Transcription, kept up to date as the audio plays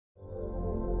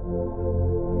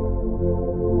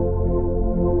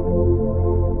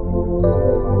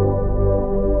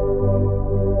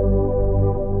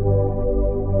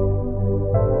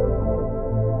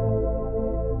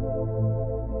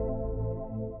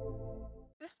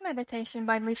This meditation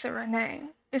by Lisa Renee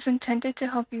is intended to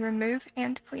help you remove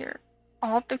and clear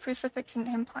all of the crucifixion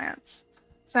implants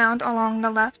found along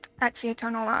the left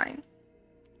axiatonal line.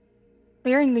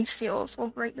 Clearing these seals will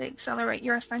greatly accelerate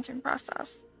your ascension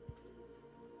process.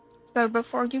 So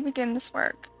before you begin this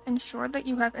work, ensure that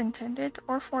you have intended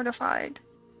or fortified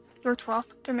your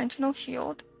 12th dimensional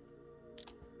shield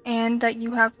and that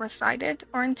you have recited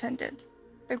or intended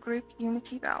the Group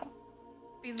Unity Vow.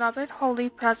 Beloved Holy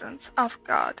Presence of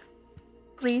God,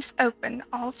 please open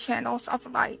all channels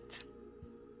of light.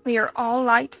 Clear all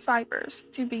light fibers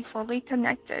to be fully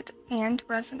connected and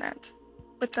resonant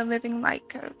with the living light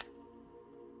code.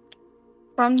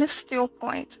 From the still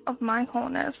point of my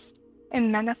wholeness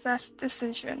and manifest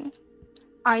decision,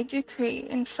 I decree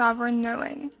in sovereign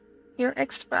knowing, here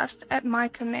expressed at my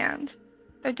command,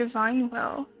 the divine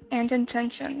will and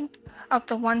intention of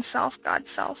the One Self God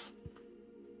Self.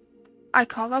 I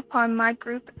call upon my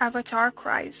group avatar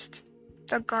Christ,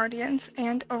 the guardians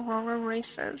and aurora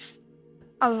races,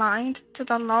 aligned to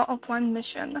the law of one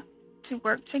mission, to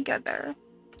work together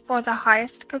for the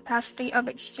highest capacity of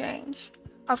exchange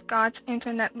of God's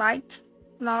infinite light,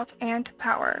 love, and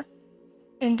power,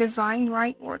 in divine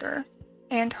right order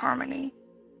and harmony.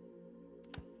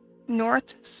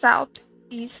 North, south,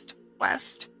 east,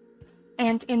 west,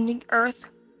 and in the earth,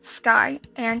 sky,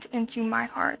 and into my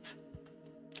heart.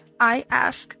 I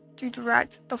ask to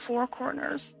direct the four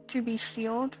corners to be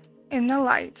sealed in the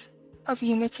light of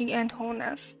unity and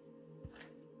wholeness.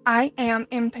 I am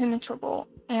impenetrable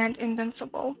and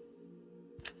invincible.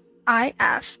 I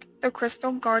ask the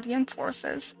crystal guardian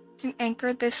forces to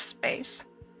anchor this space,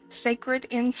 sacred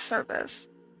in service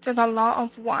to the law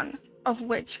of one of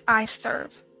which I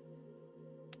serve.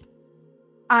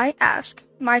 I ask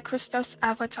my Christos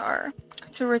avatar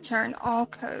to return all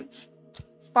codes,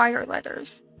 fire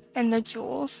letters, and the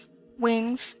jewels,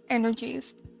 wings,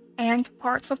 energies, and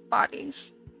parts of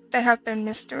bodies that have been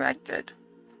misdirected,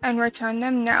 and return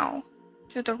them now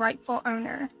to the rightful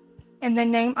owner, in the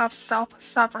name of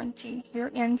self-sovereignty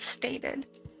herein stated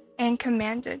and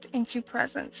commanded into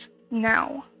presence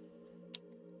now.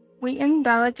 We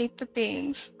invalidate the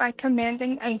beings by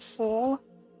commanding a full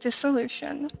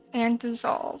dissolution and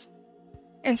dissolve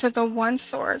into the one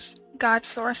source, God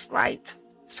source light,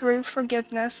 through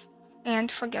forgiveness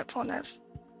and forgetfulness.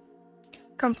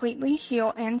 Completely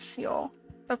heal and seal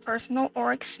the personal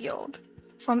auric field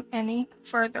from any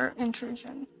further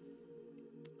intrusion.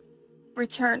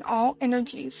 Return all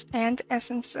energies and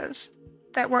essences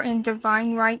that were in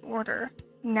divine right order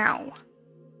now.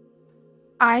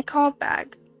 I call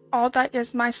back all that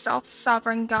is my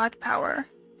self-sovereign God power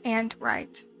and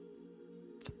right.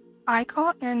 I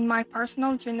call in my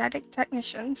personal genetic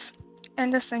technicians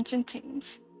and ascension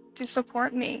teams to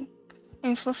support me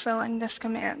in fulfilling this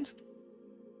command.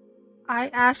 I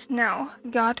ask now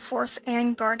God Force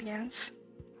and Guardians,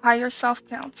 higher self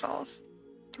councils,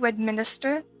 to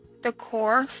administer the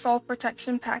core soul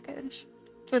protection package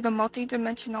to the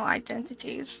multidimensional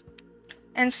identities,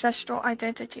 ancestral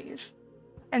identities,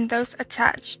 and those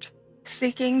attached,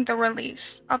 seeking the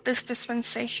release of this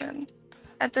dispensation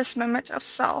at this moment of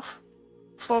self,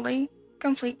 fully,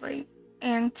 completely,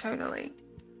 and totally,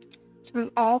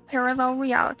 through all parallel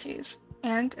realities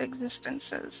and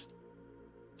existences.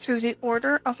 Through the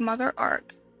order of Mother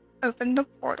Ark, open the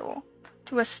portal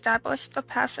to establish the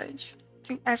passage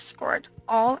to escort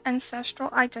all ancestral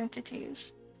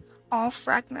identities, all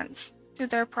fragments to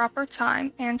their proper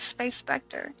time and space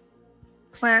vector,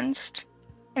 cleansed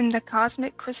in the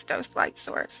cosmic Christos light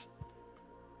source.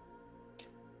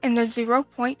 In the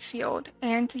 0-point field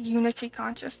and unity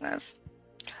consciousness,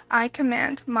 I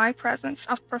command my presence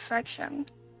of perfection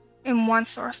in one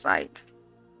source light.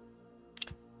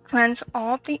 Cleanse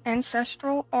all the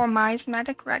ancestral or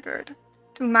miasmatic record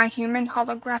through my human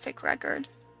holographic record,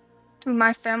 through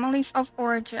my families of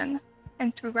origin,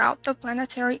 and throughout the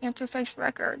planetary interface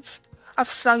records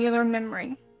of cellular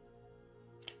memory.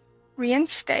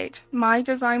 Reinstate my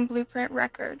divine blueprint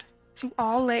record to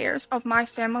all layers of my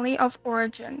family of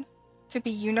origin to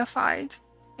be unified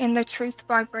in the truth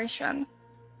vibration,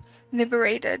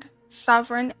 liberated,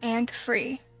 sovereign, and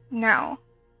free now.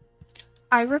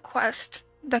 I request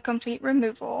the complete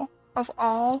removal of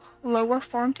all lower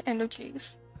formed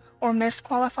energies or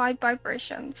misqualified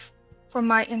vibrations for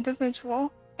my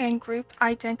individual and group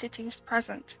identities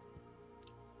present.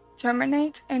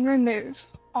 Terminate and remove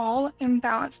all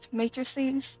imbalanced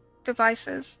matrices,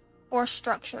 devices, or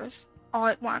structures all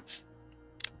at once.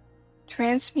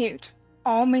 Transmute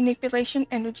all manipulation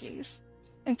energies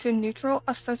into neutral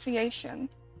association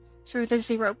through the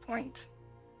 0 point.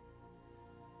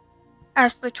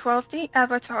 As the 12th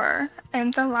avatar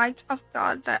and the light of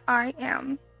God that I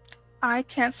am, I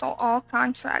cancel all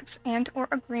contracts and or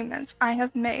agreements I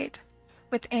have made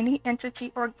with any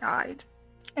entity or guide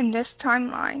in this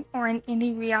timeline or in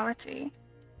any reality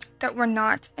that were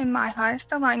not in my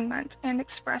highest alignment and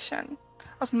expression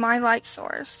of my light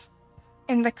source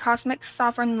in the cosmic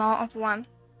sovereign law of one.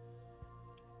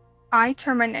 I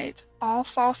terminate all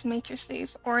false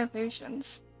matrices or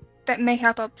illusions that may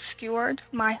have obscured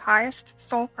my highest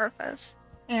soul purpose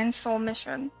and soul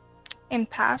mission in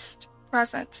past,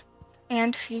 present,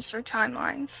 and future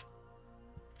timelines.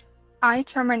 I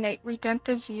terminate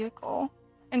redemptive vehicle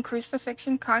and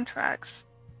crucifixion contracts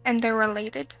and their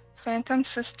related phantom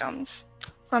systems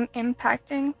from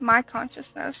impacting my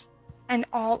consciousness and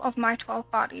all of my 12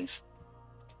 bodies.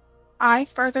 I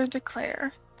further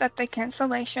declare that the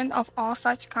cancellation of all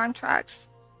such contracts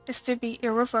is to be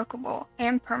irrevocable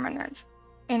and permanent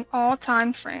in all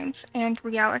time frames and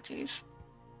realities.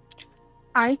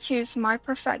 I choose my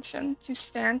perfection to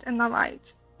stand in the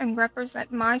light and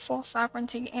represent my full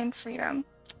sovereignty and freedom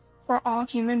for all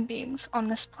human beings on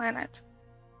this planet.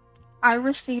 I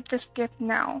receive this gift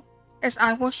now, as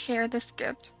I will share this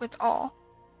gift with all.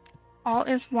 All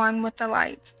is one with the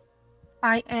light.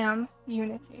 I am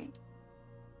unity.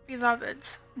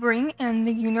 Beloveds, bring in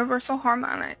the universal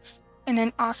harmonics in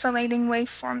an oscillating wave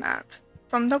format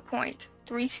from the point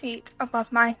 3 feet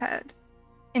above my head,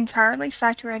 entirely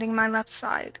saturating my left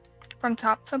side from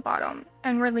top to bottom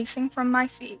and releasing from my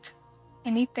feet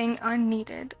anything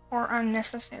unneeded or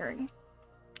unnecessary.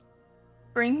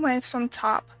 Bring waves from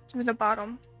top through the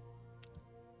bottom.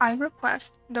 I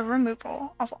request the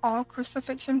removal of all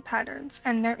crucifixion patterns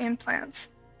and their implants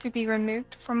to be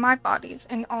removed from my bodies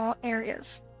in all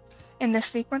areas, in the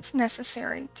sequence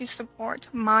necessary to support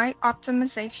my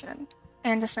optimization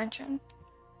and ascension.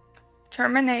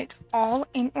 Terminate all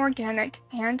inorganic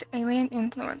and alien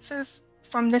influences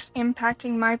from this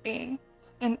impacting my being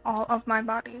in all of my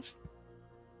bodies.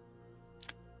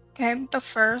 Okay, the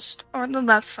first or the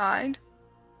left side,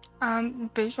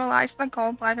 visualize the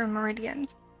gallbladder meridian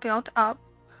filled up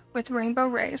with rainbow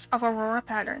rays of aurora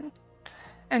pattern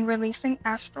and releasing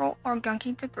astral or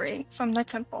gunky debris from the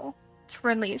temple to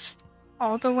release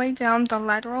all the way down the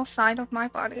lateral side of my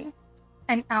body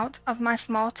and out of my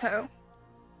small toe.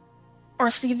 Or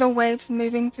see the waves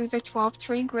moving through the 12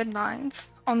 tree grid lines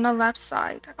on the left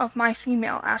side of my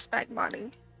female aspect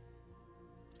body.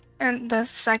 And the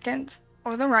second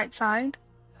or the right side,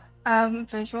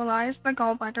 visualize the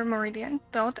gallbladder meridian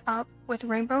filled up with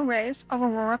rainbow rays of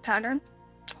aurora pattern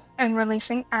and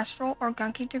releasing astral or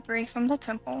gunky debris from the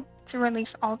temple to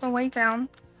release all the way down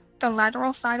the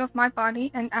lateral side of my body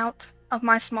and out of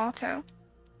my small toe.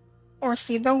 Or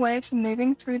see the waves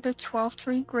moving through the 12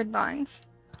 tree grid lines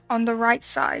on the right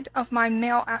side of my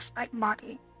male aspect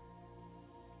body.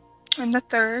 And the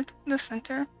third, the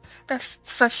center, the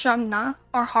Sushumna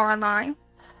or Hara line,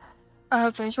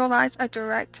 visualize a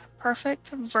direct, perfect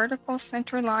vertical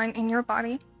center line in your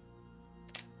body.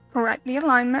 Correct the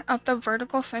alignment of the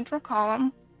vertical central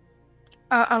column.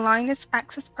 Align its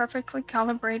axis perfectly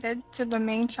calibrated to the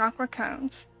main chakra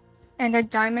cones and a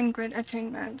diamond grid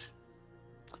attunement.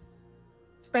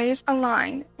 Phase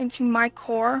align into my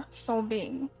core soul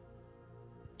being.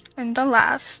 And the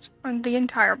last, on the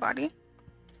entire body,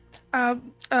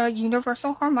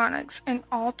 universal harmonics in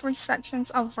all 3 sections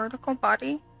of vertical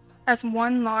body as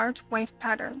one large wave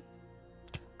pattern.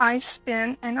 I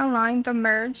spin and align the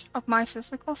merge of my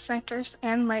physical centers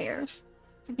and layers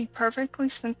to be perfectly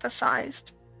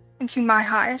synthesized into my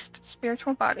highest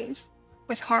spiritual bodies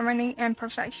with harmony and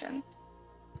perfection.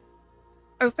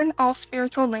 Open all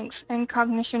spiritual links and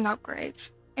cognition upgrades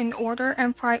in order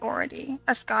and priority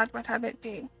as God would have it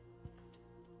be.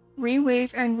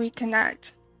 Reweave and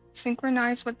reconnect,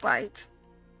 synchronize with light.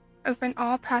 Open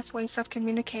all pathways of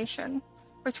communication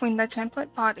between the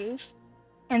template bodies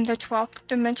and the 12th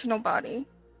dimensional body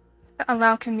that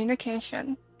allow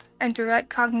communication and direct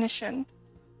cognition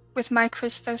with my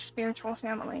Christos spiritual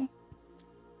family.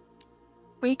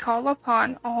 We call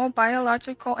upon all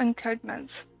biological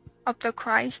encodements of the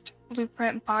Christ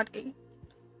blueprint body,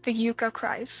 the Yucca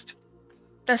Christ,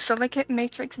 the silicate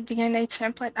matrix DNA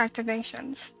template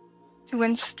activations to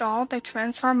install the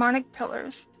transharmonic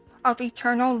pillars of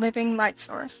eternal living light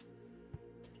source.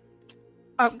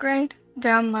 Upgrade,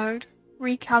 download,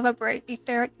 recalibrate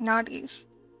etheric nadis,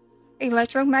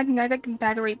 electromagnetic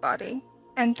battery body,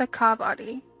 and the Ka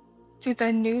body to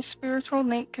the new spiritual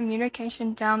link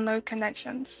communication download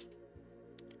connections.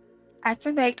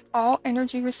 Activate all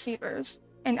energy receivers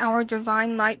in our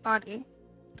divine light body.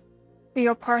 The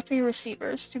Aparthi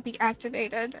receivers to be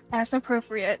activated as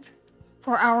appropriate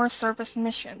for our service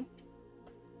mission.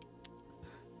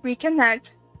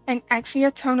 Reconnect and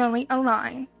axiatonally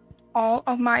align all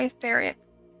of my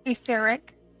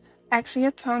etheric,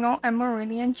 axiatonal, and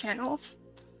meridian channels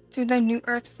to the New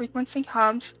Earth Frequency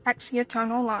Hub's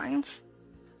axiatonal lines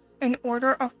in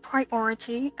order of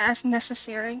priority as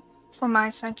necessary for my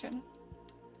ascension.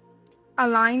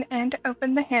 Align and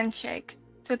open the handshake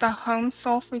to the home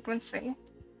soul frequency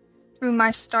through my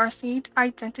starseed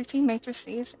identity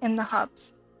matrices in the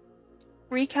hubs.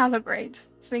 Recalibrate,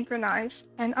 synchronize,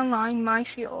 and align my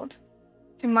field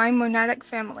to my monadic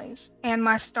families and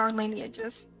my star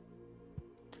lineages.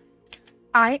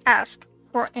 I ask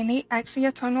for any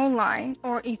axiatonal line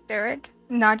or etheric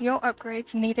nodule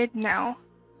upgrades needed now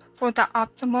for the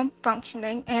optimum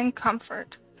functioning and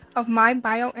comfort of my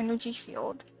bioenergy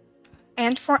field,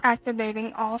 and for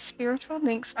activating all spiritual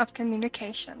links of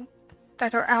communication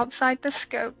that are outside the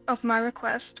scope of my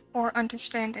request or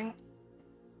understanding.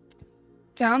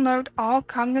 Download all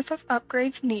cognitive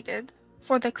upgrades needed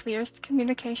for the clearest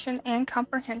communication and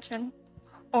comprehension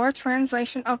or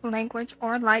translation of language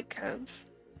or light codes,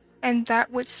 and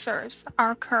that which serves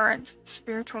our current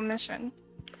spiritual mission,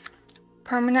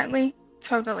 permanently,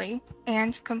 totally,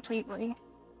 and completely.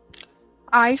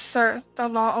 I serve the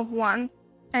law of one,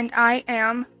 and I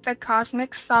am the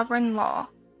cosmic sovereign law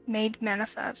made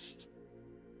manifest.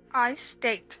 I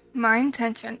state my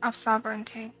intention of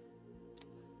sovereignty.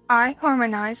 I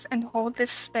harmonize and hold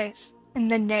this space in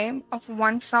the name of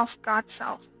One Self, God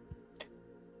Self.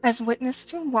 As witness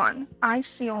to one, I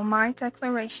seal my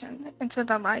declaration into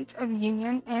the light of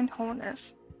union and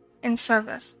wholeness in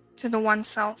service to the One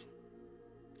Self.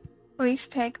 Please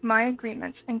take my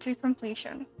agreements into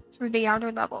completion through the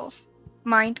outer levels,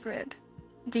 mind grid,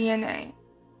 DNA,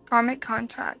 karmic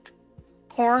contract,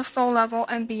 core soul level,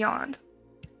 and beyond.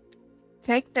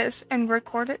 Take this and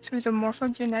record it through the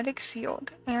morphogenetic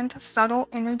field and subtle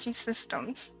energy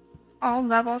systems, all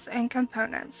levels and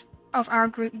components of our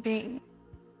group being,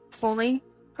 fully,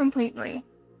 completely,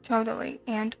 totally,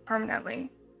 and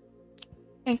permanently.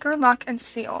 Anchor, lock, and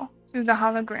seal through the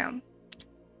hologram.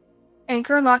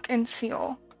 Anchor, lock, and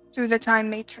seal through the time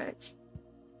matrix.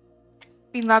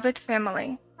 Beloved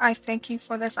family, I thank you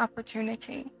for this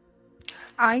opportunity.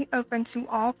 I open to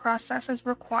all processes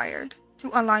required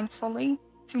to align fully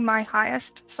to my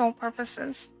highest soul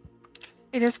purposes.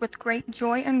 It is with great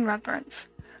joy and reverence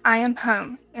I am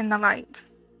home in the light.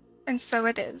 And so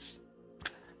it is.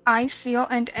 I seal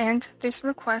and end this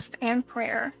request and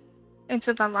prayer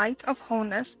into the light of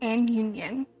wholeness and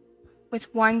union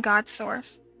with one God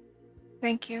Source.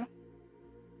 Thank you.